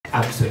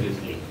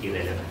absolutely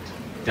irrelevant.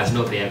 Does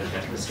not bear with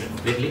that question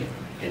completely,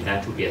 and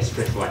that would be a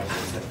straightforward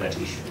answer to that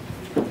issue.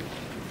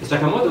 Mr.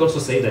 Kamodo also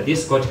said that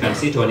this court can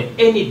sit on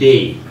any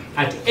day,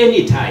 at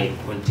any time,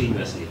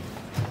 continuously.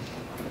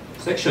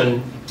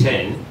 Section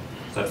 10,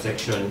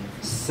 subsection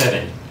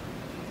 7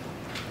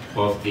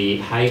 of the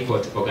High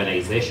Court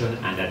Organization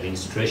and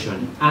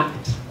Administration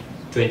Act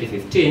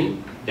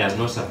 2015 does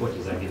not support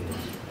his argument.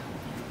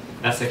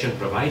 That section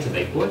provides, and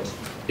I quote,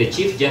 the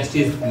Chief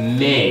Justice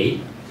may,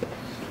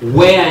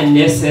 where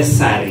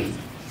necessary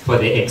for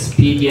the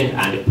expedient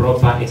and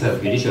proper exercise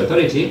of judicial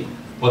authority,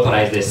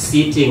 authorize the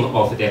sitting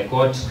of the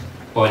court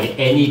on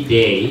any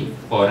day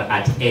or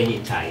at any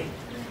time.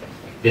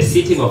 The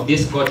sitting of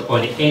this court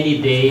on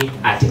any day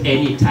at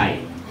any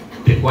time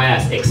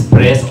requires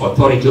express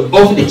authority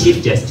of the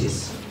Chief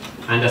Justice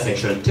under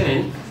Section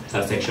 10,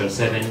 subsection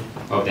 7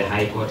 of the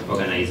High Court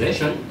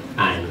Organization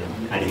and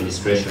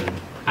Administration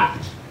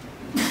Act.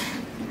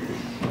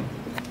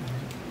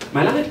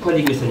 My learned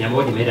colleague, Mr.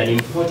 Nyamodi, made an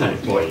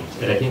important point,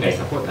 and I think I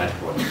support that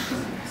point.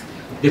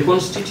 The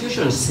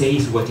Constitution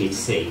says what it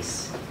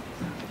says,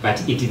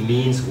 but it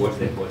means what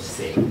the court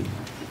says.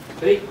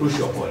 Very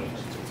crucial point.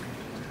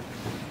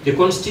 The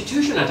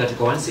Constitution at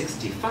Article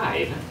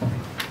 165,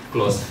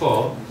 Clause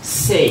 4,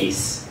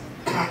 says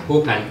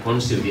who can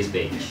constitute this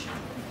bench.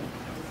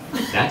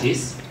 That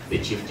is the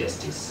Chief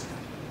Justice.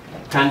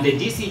 Can the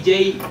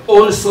DCJ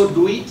also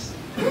do it?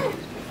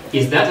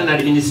 Is that an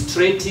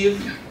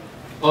administrative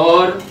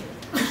or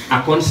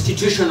a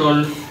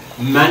constitutional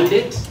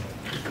mandate?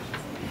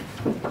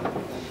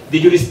 The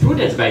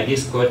jurisprudence by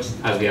this court,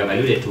 as we have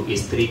alluded to,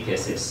 is 3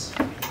 cases.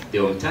 The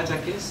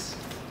Omtata case,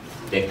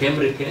 the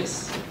Kemri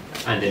case,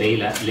 and the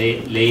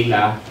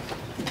Leila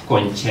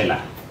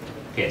Conchela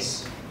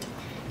case.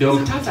 The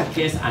Omtata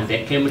case and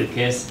the Kemri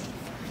case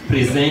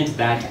present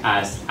that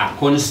as a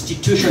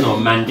constitutional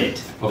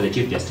mandate of the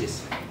Chief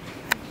Justice.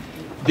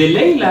 The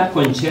Leila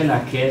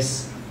Conchela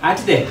case at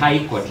the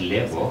High Court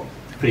level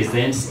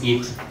presents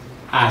it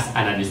as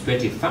an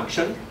administrative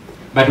function,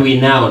 but we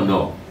now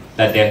know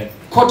that the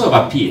Court of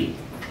Appeal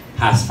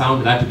has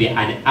found that to be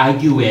an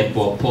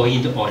arguable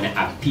point on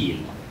appeal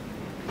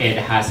and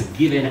has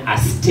given a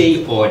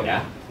stay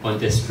order on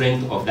the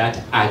strength of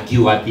that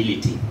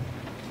arguability.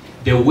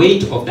 The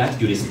weight of that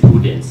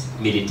jurisprudence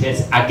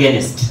militates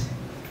against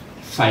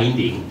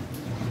finding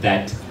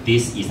that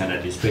this is an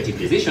administrative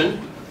decision,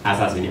 as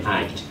has been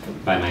urged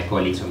by my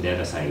colleagues from the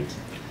other side.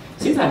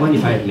 Since I have only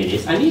 5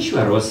 minutes, an issue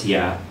arose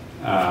here,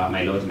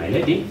 my lord, my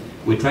lady.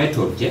 We tried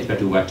to object, but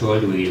we were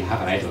told we will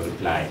have a right of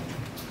reply.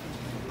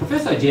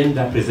 Professor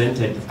Jenda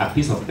presented a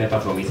piece of paper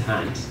from his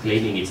hand,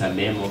 claiming it's a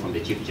memo from the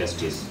Chief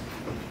Justice.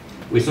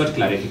 We sought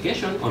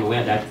clarification on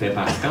where that paper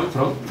has come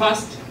from.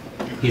 First,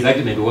 his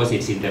argument was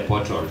it's in the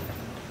portal.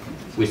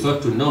 We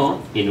sought to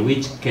know in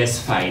which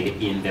case file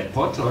in the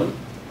portal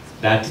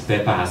that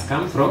paper has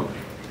come from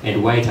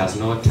and why it has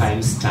no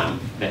timestamp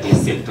that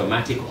is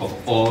symptomatic of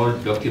all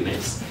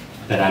documents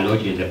that are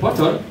lodged in the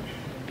portal,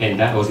 and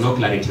there was no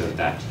clarity on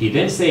that. He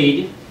then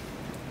said,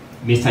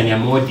 Mr.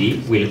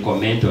 Nyamodi will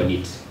comment on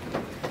it.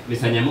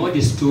 Mr.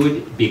 Nyamodi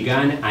stood,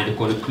 began, and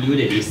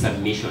concluded his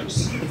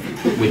submissions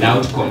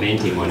without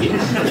commenting on it.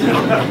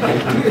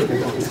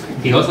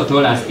 He also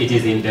told us it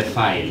is in the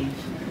file.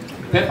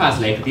 Papers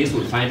like this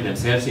will find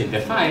themselves in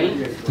the file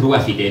through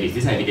affidavits.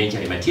 This is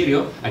evidentiary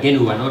material. Again,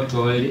 we were not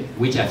told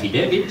which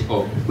affidavit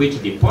or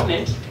which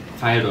deponent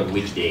filed on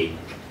which day.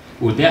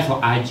 We will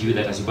therefore urge you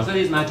that as you consider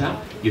this matter,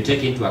 you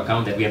take into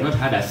account that we have not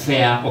had a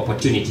fair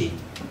opportunity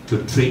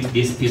to treat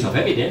this piece of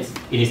evidence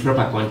in its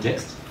proper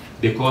context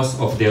because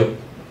of the,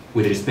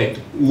 with respect,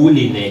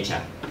 woolly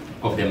nature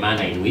of the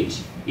manner in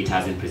which it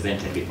has been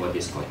presented before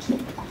this court.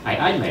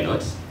 I urge, my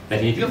lords,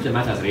 that in view of the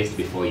matters raised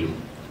before you,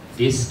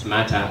 this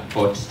matter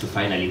ought to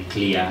finally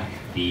clear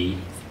the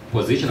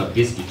position of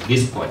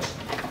this court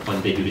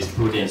on the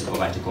jurisprudence of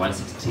Article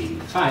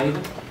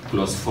 165,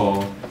 Clause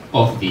 4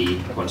 of the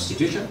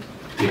Constitution.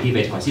 You give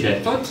it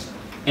considered thought,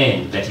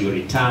 and that you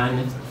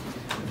return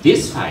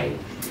this file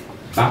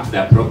back to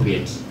the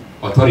appropriate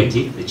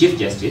authority, the Chief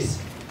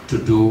Justice, to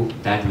do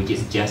that which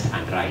is just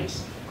and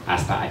right,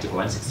 as per Article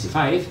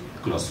 165,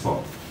 Clause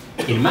 4.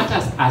 In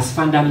matters as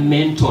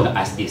fundamental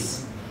as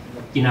this,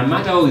 in a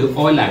matter where we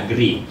all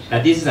agree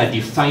that this is a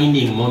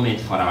defining moment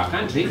for our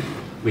country,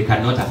 we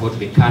cannot afford to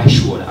be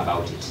casual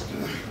about it.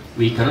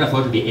 We cannot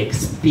afford to be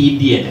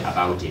expedient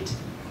about it.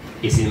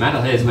 It's in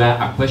matters where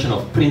a question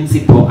of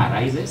principle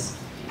arises,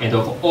 and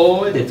of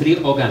all the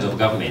 3 organs of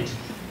government,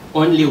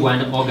 only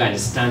one organ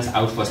stands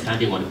out for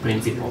standing on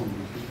principle: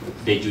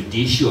 the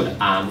judicial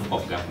arm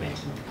of government.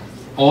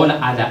 All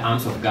other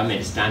arms of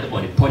government stand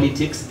on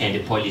politics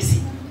and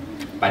policy,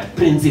 but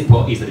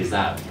principle is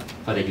reserved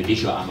for the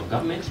judicial arm of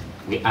government.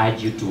 We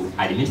urge you to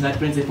admit that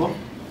principle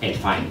and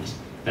find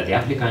that the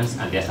applicants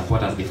and their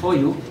supporters before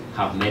you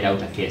have made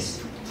out a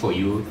case for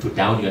you to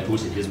down your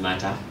tools in this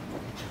matter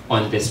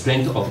on the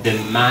strength of the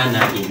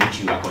manner in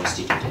which you are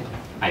constituted.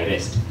 I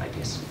rest my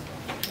case.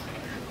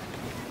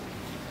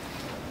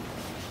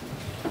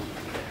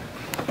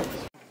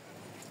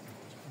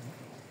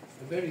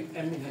 A very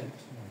eminent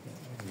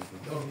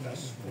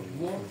Dorcas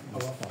Oduor,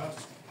 our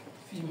first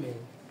female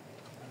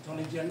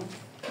Attorney General.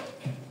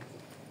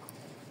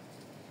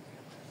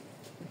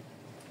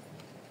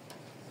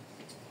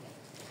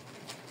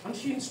 And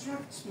she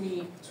instructs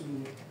me to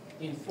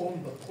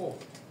inform the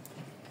court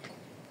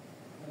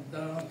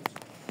that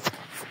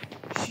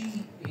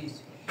she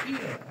is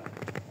here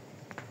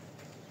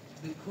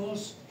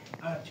because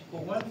Article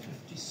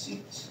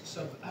 156,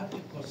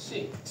 sub-article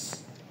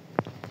 6,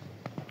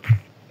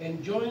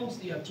 enjoins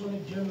the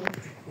Attorney General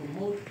to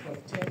promote,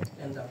 protect,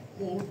 and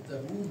uphold the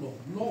rule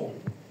of law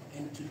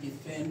and to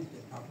defend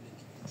the public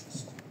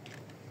interest.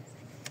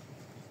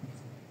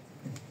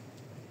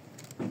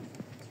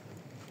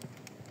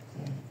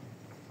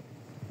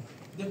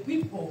 The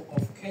people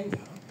of Kenya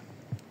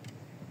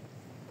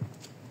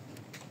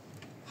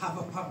have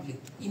a public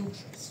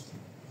interest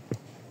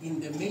in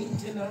the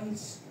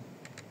maintenance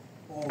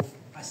of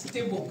a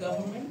stable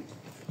government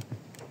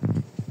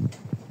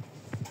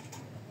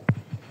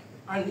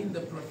and in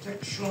the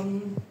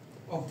protection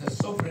of the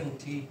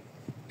sovereignty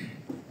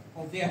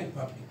of their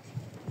republic.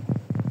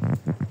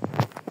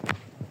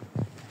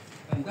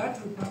 And that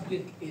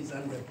republic is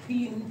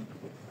underpinned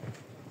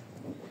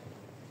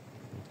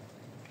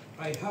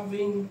by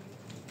having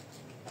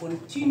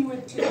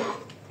continuity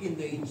in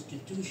the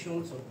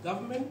institutions of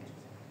government,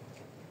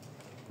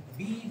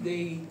 be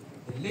they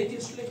the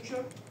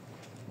legislature,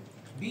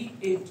 be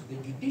it the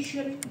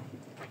judiciary,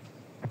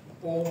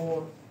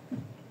 or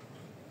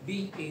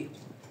be it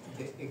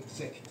the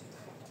executive.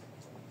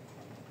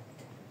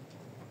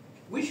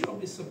 We shall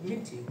be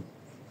submitting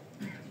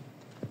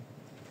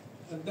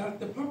that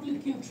the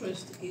public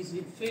interest is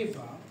in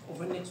favor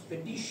of an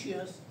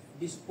expeditious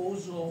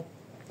disposal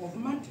of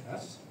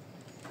matters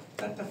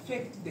that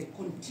affect the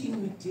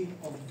continuity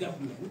of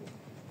government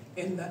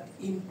and that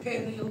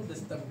imperil the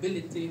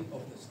stability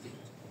of the state.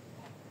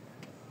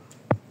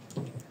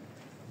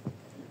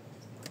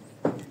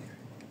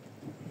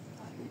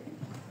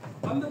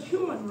 And that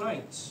human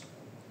rights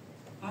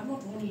are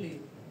not only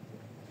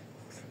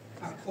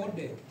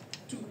accorded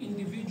to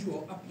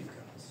individual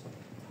applicants,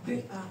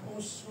 they are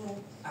also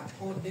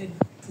accorded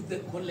to the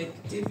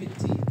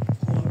collectivity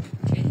called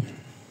Kenya.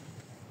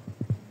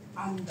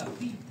 And the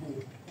people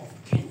of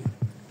Kenya,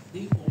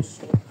 they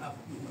also have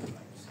human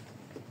rights.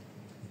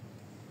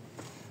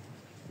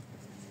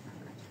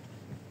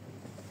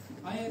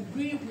 I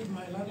agree with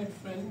my learned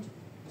friend,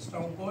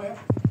 Mr. ONGOYA,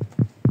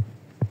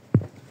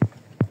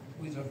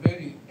 who is a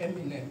very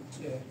eminent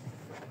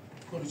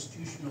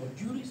constitutional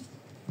jurist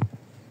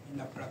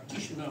and a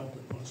practitioner of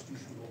the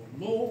constitutional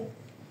law.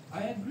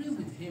 I agree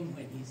with him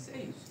when he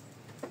says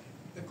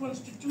the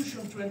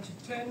Constitution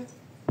 2010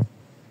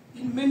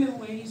 in many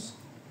ways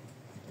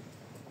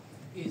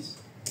is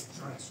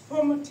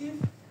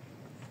transformative,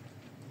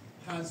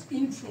 has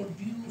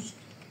introduced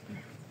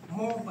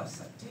more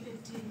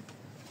versatility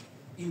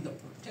in the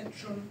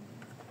protection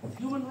of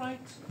human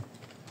rights.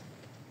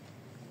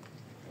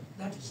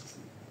 That is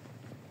true.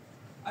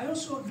 I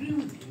also agree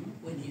with him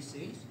when he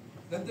says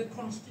that the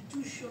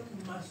Constitution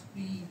must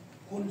be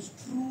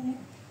construed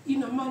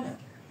in a manner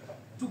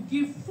to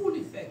give full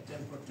effect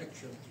and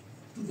protection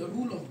to the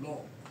rule of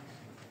law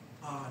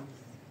and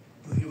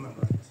to human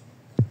rights.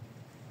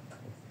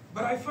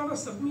 But I further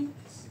submit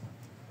this,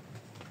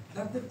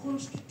 that the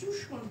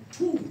Constitution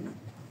too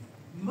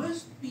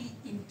must be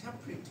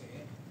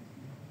interpreted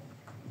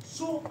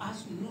so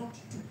as not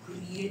to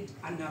create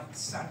an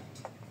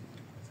absurdity.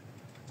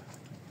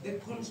 The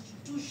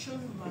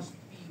Constitution must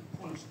be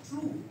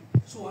construed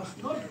so as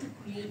not to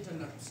create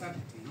an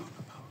absurdity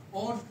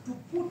or to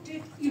put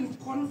it in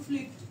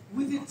conflict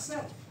with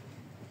itself.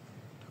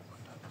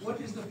 What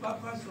is the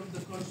purpose of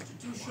the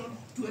Constitution?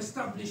 To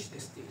establish the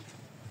state.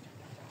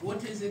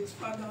 What is its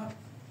further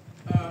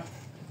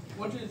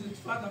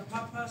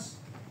purpose?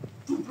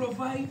 To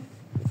provide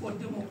for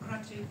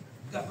democratic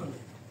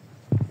government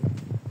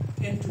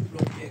and to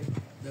protect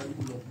the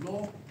rule of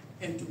law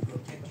and to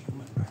protect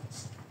human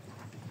rights.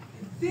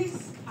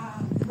 These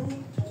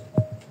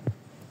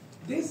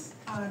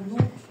are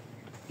not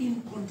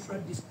in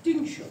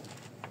contradistinction.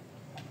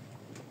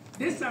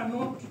 These are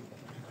not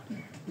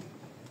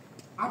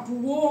at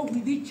war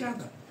with each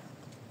other.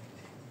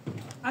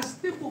 A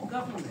stable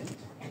government,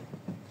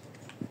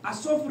 a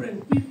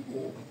sovereign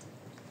people,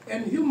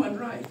 and human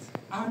rights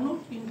are not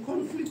in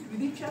conflict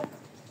with each other.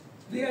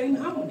 They are in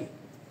harmony.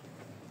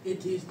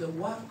 It is the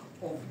work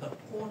of the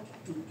court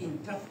to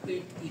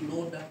interpret in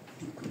order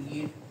to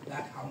create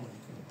that harmony.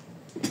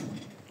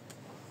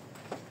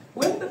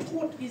 When the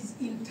court is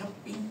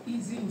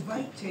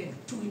invited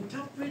to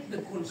interpret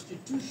the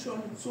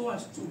Constitution so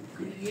as to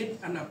create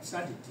an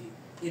absurdity,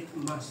 it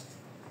must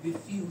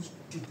refuse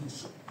to do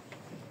so.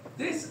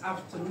 This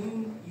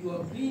afternoon, you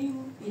are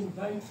being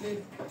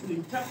invited to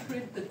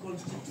interpret the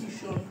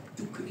Constitution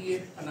to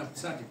create an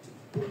absurdity.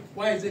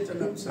 Why is it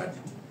an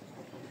absurdity?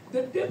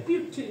 The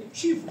Deputy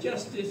Chief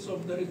Justice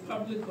of the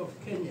Republic of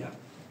Kenya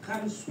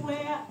can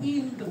swear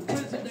in the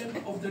President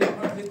of the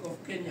Republic of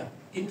Kenya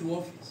into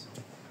office.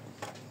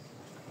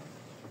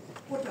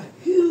 What a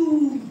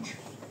huge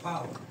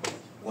power.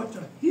 What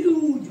a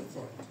huge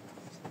authority.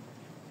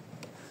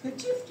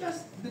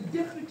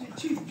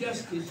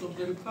 Justice of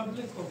the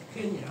Republic of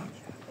Kenya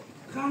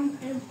can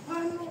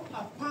empanel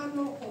a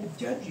panel of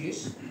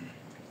judges,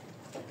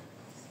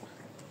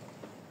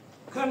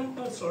 can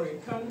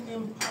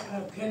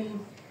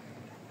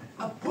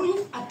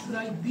appoint a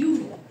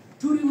tribunal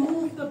to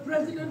remove the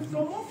president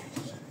from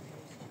office.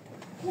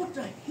 What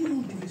a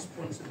huge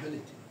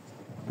responsibility.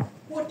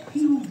 What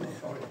huge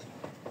authority.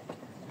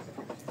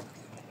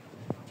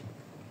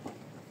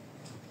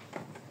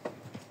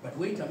 But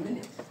wait a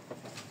minute.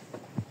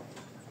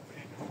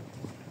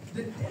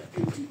 The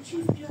Deputy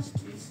Chief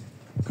Justice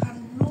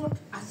cannot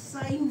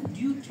assign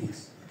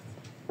duties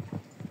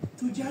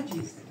to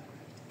judges.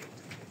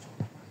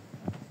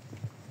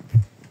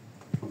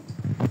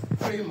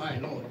 Pray my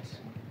Lord.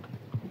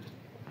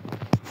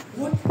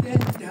 What then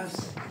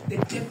does the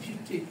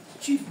Deputy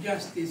Chief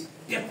Justice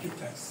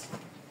deputize?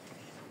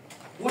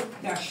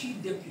 What does she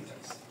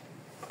deputize?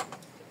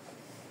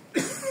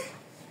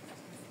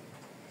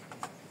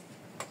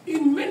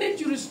 In many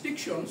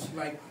jurisdictions,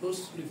 like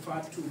those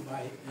referred to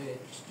by the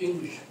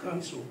distinguished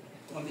counsel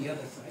on the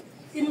other side,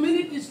 in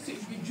many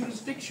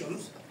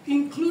jurisdictions,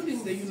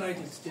 including the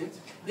United States,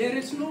 there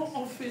is no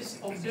office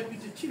of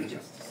Deputy Chief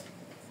Justice.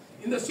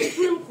 In the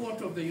Supreme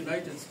Court of the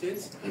United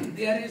States,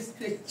 there is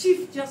the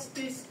Chief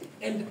Justice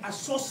and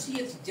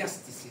Associate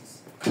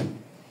Justices.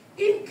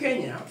 In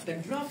Kenya, the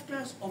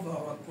drafters of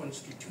our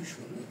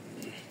Constitution,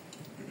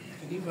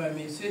 and if I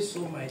may say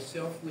so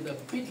myself with a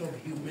bit of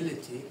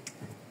humility,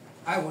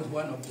 I was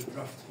one of the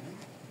draftsmen.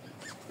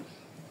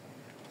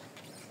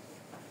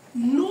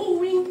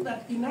 Knowing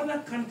that in other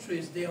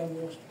countries there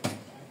was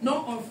no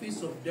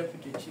office of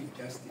Deputy Chief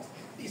Justice,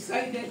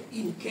 decided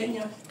in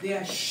Kenya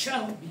there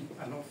shall be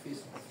an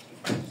office of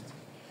Chief Justice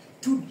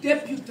to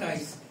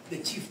deputize the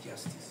Chief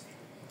Justice.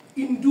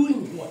 In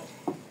doing what?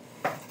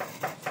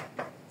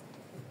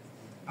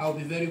 I'll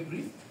be very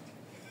brief.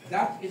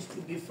 That is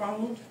to be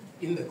found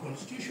in the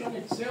Constitution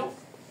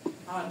itself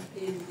and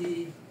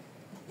in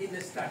the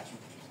statute.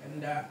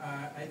 And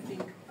I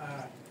think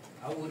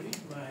I will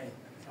leave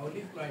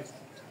my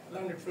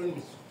learned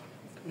friend,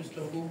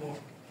 Mr. Gogo,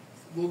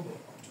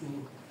 to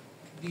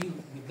deal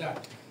with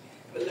that.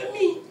 But let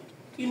me,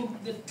 in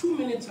the 2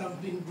 minutes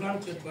I've been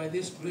granted by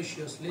this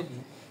gracious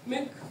lady,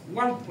 make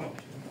 1 point,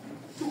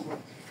 2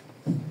 points.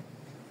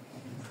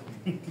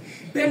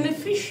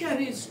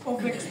 Beneficiaries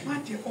of ex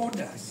parte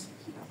orders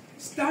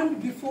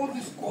stand before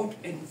this court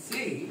and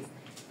say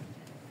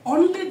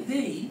only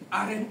they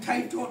are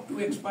entitled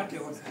to ex parte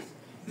orders.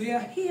 They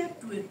are here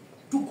to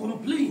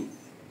complain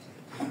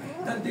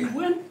that they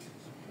went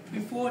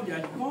before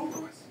Judge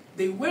Gongo,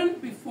 they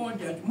went before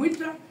Judge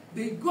Mwita,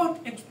 they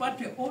got ex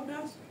parte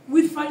orders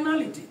with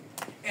finality,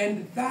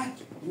 and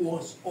that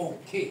was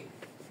okay.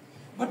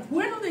 But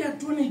when the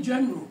Attorney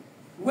General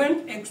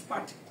went ex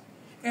parte,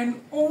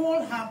 and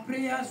all her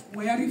prayers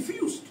were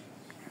refused,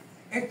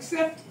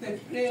 except the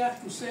prayer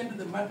to send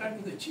the matter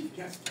to the Chief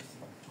Justice,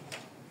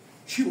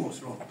 she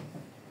was wrong.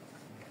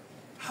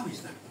 How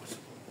is that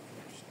possible?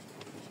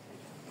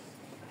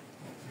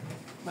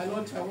 My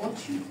Lord, I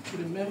want you to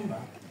remember,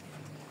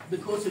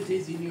 because it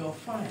is in your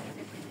file,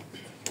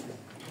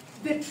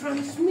 the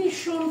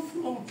transmission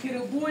from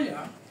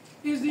Keregoya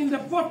is in the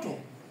portal,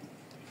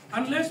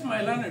 unless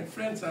my learned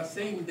friends are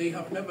saying they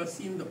have never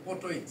seen the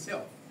portal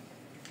itself.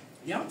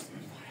 Yeah?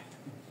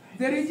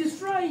 The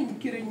registrar in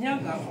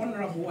Kirinyaga,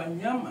 Honorable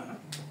Wanyama,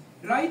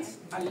 writes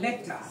a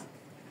letter,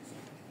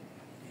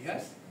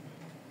 yes,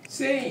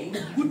 saying,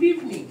 good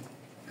evening,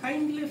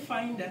 kindly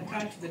find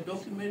attached the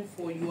document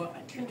for your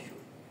attention.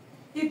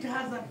 It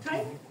has a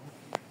time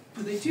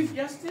to the Chief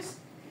Justice.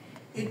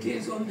 It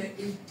is on the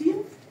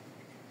 18th,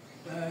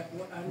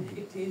 and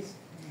it is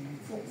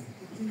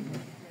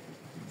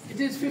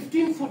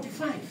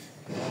 15:45.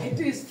 It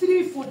is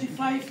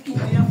 3:45 in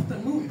the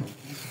afternoon.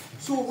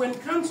 So when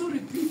counsel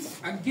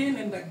repeats again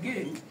and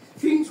again,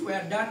 things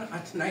were done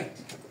at night.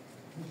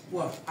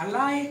 Well, a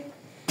lie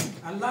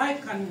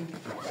can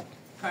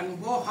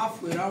go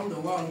halfway around the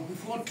world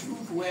before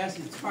truth wears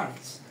its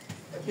pants.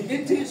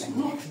 It is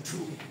not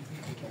true.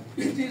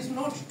 It is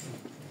not true.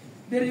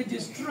 The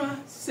registrar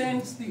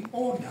sends the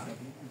order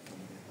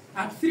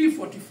at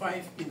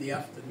 3:45 in the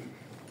afternoon.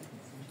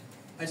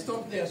 I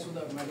stop there so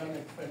that my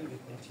learned friend will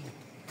continue.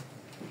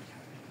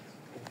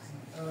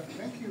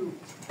 Thank you.